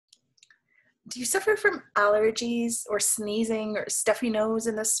Do you suffer from allergies or sneezing or stuffy nose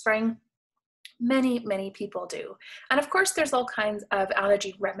in the spring? Many people do. And of course, there's all kinds of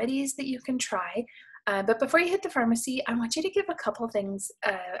allergy remedies that you can try. But before you hit the pharmacy, I want you to give a couple things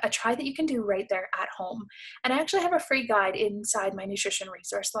a try that you can do right there at home. And I actually have a free guide inside my nutrition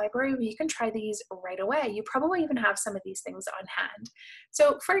resource library where you can try these right away. You probably even have some of these things on hand.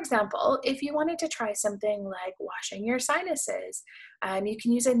 So, for example, if you wanted to try something like washing your sinuses, you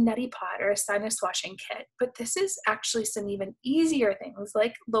can use a neti pot or a sinus washing kit. But this is actually some even easier things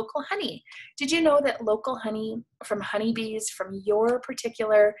like local honey. Did you know that local honey from honeybees from your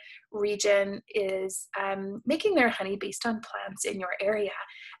particular region is making their honey based on plants in your area?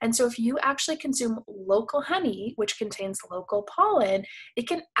 And so if you actually consume local honey, which contains local pollen, it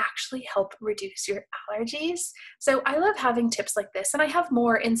can actually help reduce your allergies. So I love having tips like this, and I have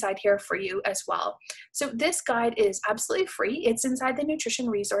more inside here for you as well. So this guide is absolutely free. It's inside the Nutrition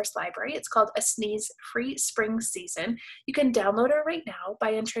Resource Library. It's called A Sneeze Free Spring Season. You can download it right now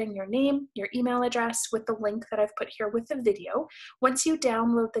by entering your name, your email address with the link that I've put here with the video. Once you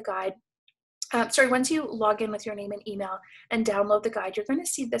download the guide, once you log in with your name and email and download the guide, you're going to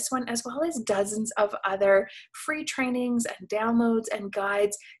see this one as well as dozens of other free trainings and downloads and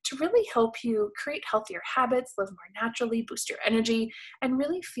guides to really help you create healthier habits, live more naturally, boost your energy, and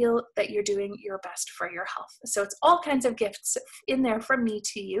really feel that you're doing your best for your health. So it's all kinds of gifts in there from me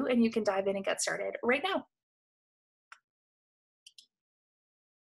to you, and you can dive in and get started right now.